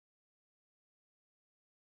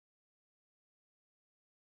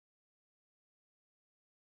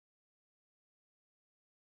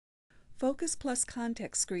Focus plus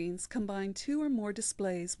context screens combine two or more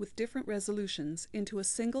displays with different resolutions into a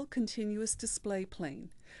single continuous display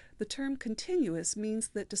plane. The term continuous means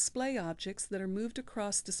that display objects that are moved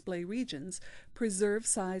across display regions preserve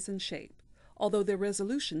size and shape, although their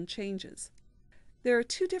resolution changes. There are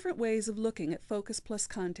two different ways of looking at focus plus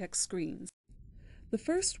context screens. The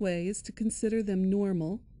first way is to consider them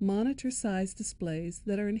normal, monitor-sized displays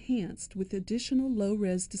that are enhanced with additional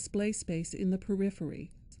low-res display space in the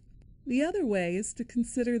periphery. The other way is to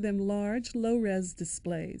consider them large, low-res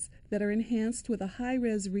displays that are enhanced with a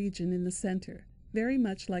high-res region in the center, very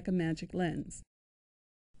much like a magic lens.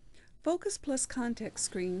 Focus plus context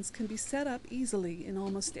screens can be set up easily in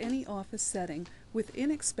almost any office setting with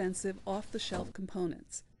inexpensive, off-the-shelf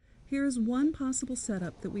components. Here is one possible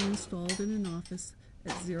setup that we installed in an office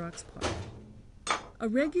at Xerox PARC. A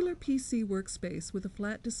regular PC workspace with a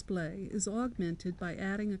flat display is augmented by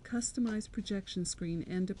adding a customized projection screen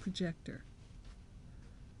and a projector.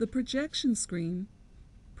 The projection screen,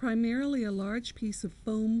 primarily a large piece of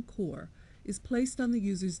foam core, is placed on the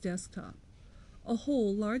user's desktop. A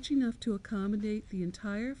hole large enough to accommodate the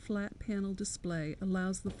entire flat panel display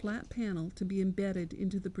allows the flat panel to be embedded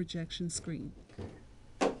into the projection screen.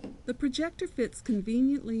 The projector fits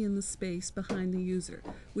conveniently in the space behind the user,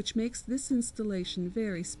 which makes this installation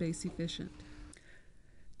very space efficient.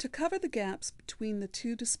 To cover the gaps between the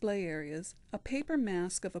two display areas, a paper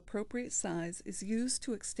mask of appropriate size is used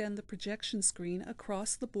to extend the projection screen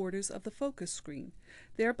across the borders of the focus screen,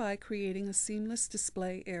 thereby creating a seamless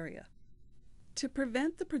display area. To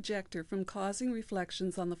prevent the projector from causing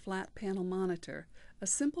reflections on the flat panel monitor, a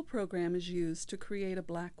simple program is used to create a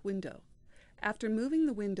black window. After moving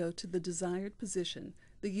the window to the desired position,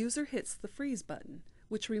 the user hits the freeze button,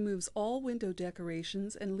 which removes all window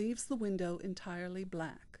decorations and leaves the window entirely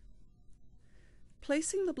black.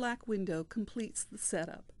 Placing the black window completes the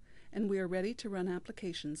setup, and we are ready to run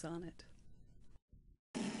applications on it.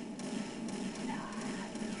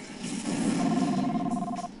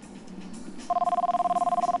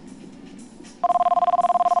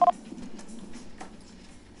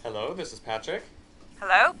 Hello, this is Patrick.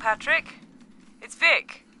 Hello, Patrick. It's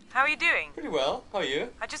Vic. How are you doing? Pretty well. How are you?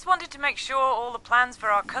 I just wanted to make sure all the plans for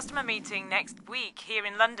our customer meeting next week here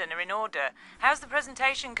in London are in order. How's the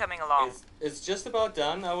presentation coming along? It's just about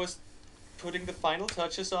done. I was putting the final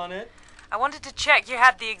touches on it. I wanted to check you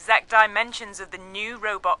had the exact dimensions of the new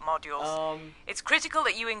robot modules. It's critical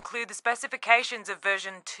that you include the specifications of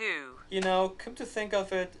version 2. You know, come to think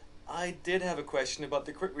of it, I did have a question about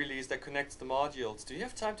the quick release that connects the modules. Do you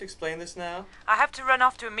have time to explain this now? I have to run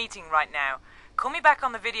off to a meeting right now. Call me back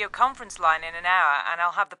on the video conference line in an hour and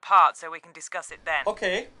I'll have the part so we can discuss it then.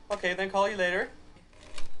 Okay, then call you later.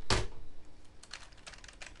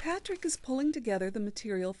 Patrick is pulling together the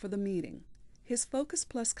material for the meeting. His Focus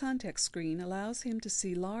Plus context screen allows him to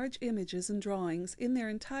see large images and drawings in their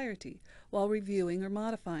entirety while reviewing or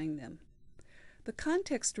modifying them. The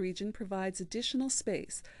context region provides additional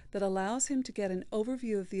space that allows him to get an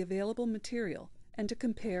overview of the available material and to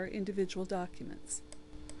compare individual documents.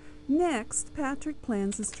 Next, Patrick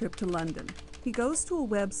plans his trip to London. He goes to a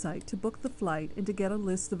website to book the flight and to get a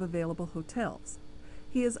list of available hotels.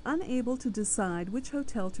 He is unable to decide which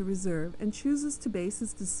hotel to reserve and chooses to base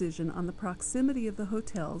his decision on the proximity of the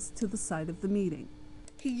hotels to the site of the meeting.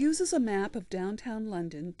 He uses a map of downtown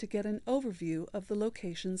London to get an overview of the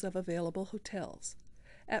locations of available hotels.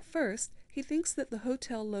 At first, he thinks that the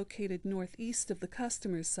hotel located northeast of the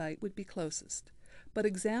customer's site would be closest, but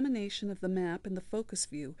examination of the map and the focus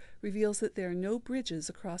view reveals that there are no bridges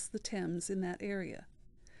across the Thames in that area.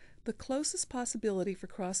 The closest possibility for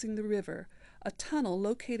crossing the river, a tunnel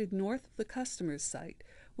located north of the customer's site,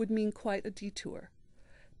 would mean quite a detour.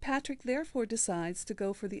 Patrick therefore decides to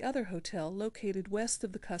go for the other hotel located west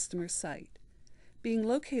of the customer's site. Being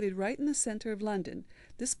located right in the center of London,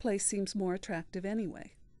 this place seems more attractive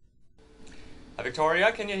anyway.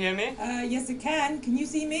 Victoria, can you hear me? Yes, I can. Can you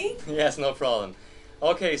see me? Yes, no problem.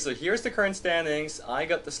 Okay, so here's the current standings. I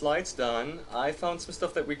got the slides done. I found some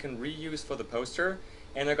stuff that we can reuse for the poster,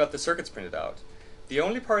 and I got the circuits printed out. The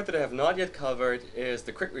only part that I have not yet covered is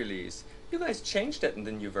the quick release. You guys changed it in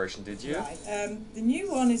the new version, did you? Right. The new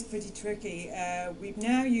one is pretty tricky. We're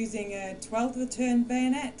now using a 12th of a turn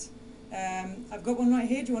bayonet. I've got one right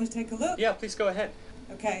here. Do you want to take a look? Yeah, please go ahead.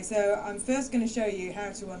 Okay, so I'm first going to show you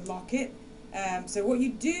how to unlock it. So what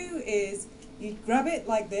you do is you grab it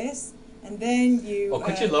like this, and then you,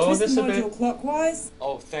 could you lower twist this the a bit? module clockwise.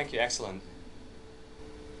 Oh, thank you. Excellent.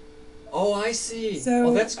 Oh, I see. So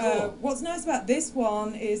oh, that's cool. what's nice about this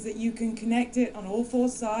one is that you can connect it on all four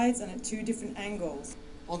sides and at two different angles.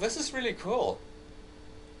 Oh, this is really cool.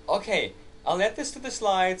 Okay, I'll add this to the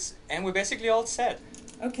slides, and we're basically all set.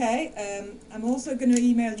 Okay, I'm also going to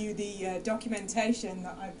email you the documentation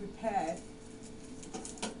that I prepared.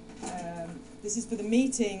 This is for the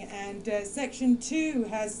meeting, and section 2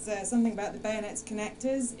 has something about the bayonets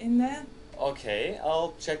connectors in there. Okay,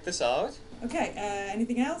 I'll check this out. Okay,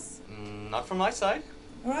 anything else? Not from my side.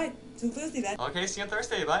 All right, till Thursday then. Okay, see you on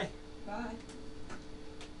Thursday. Bye. Bye.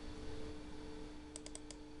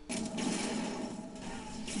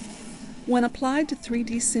 When applied to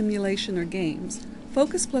 3D simulation or games,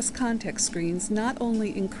 Focus Plus context screens not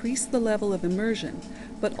only increase the level of immersion,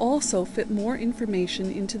 but also fit more information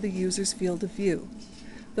into the user's field of view.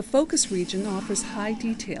 The focus region offers high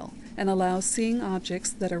detail and allows seeing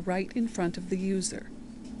objects that are right in front of the user.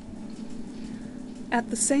 At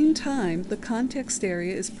the same time, the context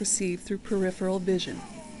area is perceived through peripheral vision.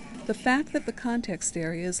 The fact that the context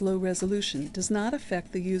area is low resolution does not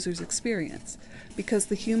affect the user's experience, because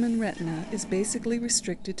the human retina is basically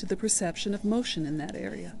restricted to the perception of motion in that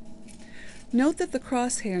area. Note that the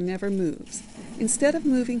crosshair never moves. Instead of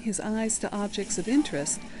moving his eyes to objects of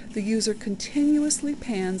interest, the user continuously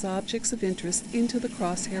pans objects of interest into the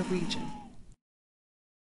crosshair region.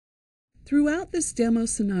 Throughout this demo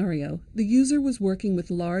scenario, the user was working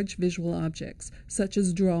with large visual objects, such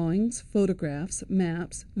as drawings, photographs,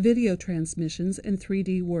 maps, video transmissions, and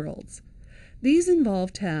 3D worlds. These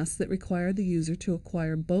involve tasks that require the user to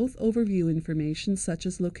acquire both overview information such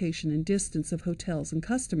as location and distance of hotels and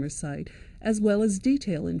customer site, as well as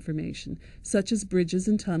detail information such as bridges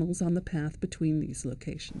and tunnels on the path between these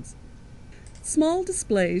locations. Small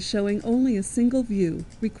displays showing only a single view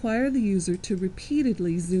require the user to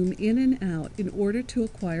repeatedly zoom in and out in order to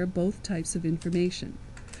acquire both types of information.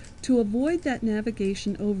 To avoid that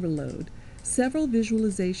navigation overload, several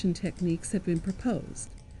visualization techniques have been proposed.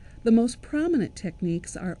 The most prominent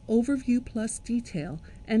techniques are Overview plus Detail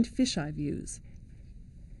and Fisheye views.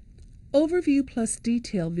 Overview plus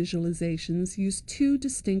Detail visualizations use two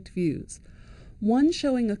distinct views, one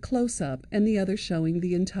showing a close-up and the other showing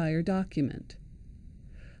the entire document.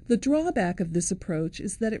 The drawback of this approach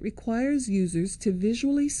is that it requires users to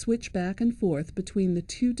visually switch back and forth between the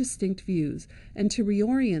two distinct views and to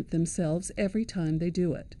reorient themselves every time they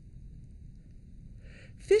do it.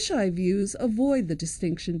 Fisheye views avoid the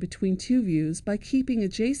distinction between two views by keeping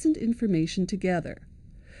adjacent information together.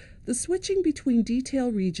 The switching between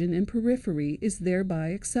detail region and periphery is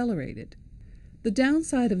thereby accelerated. The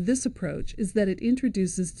downside of this approach is that it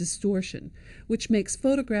introduces distortion, which makes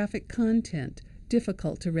photographic content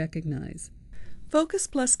difficult to recognize. Focus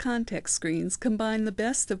Plus context screens combine the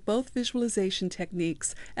best of both visualization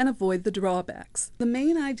techniques and avoid the drawbacks. The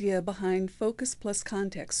main idea behind Focus Plus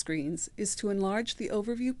context screens is to enlarge the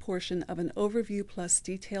overview portion of an Overview plus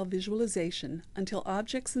Detail visualization until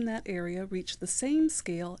objects in that area reach the same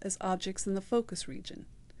scale as objects in the focus region.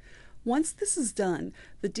 Once this is done,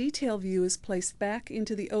 the detail view is placed back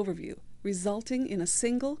into the overview, resulting in a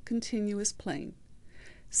single continuous plane.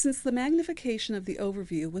 Since the magnification of the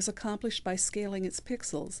overview was accomplished by scaling its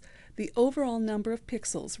pixels, the overall number of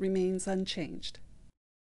pixels remains unchanged.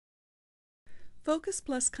 Focus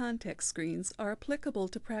Plus context screens are applicable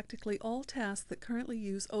to practically all tasks that currently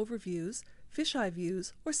use overviews, fisheye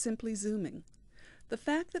views, or simply zooming. The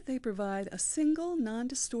fact that they provide a single,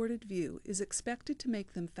 non-distorted view is expected to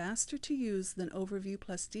make them faster to use than Overview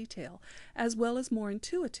plus Detail, as well as more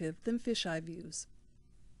intuitive than fisheye views.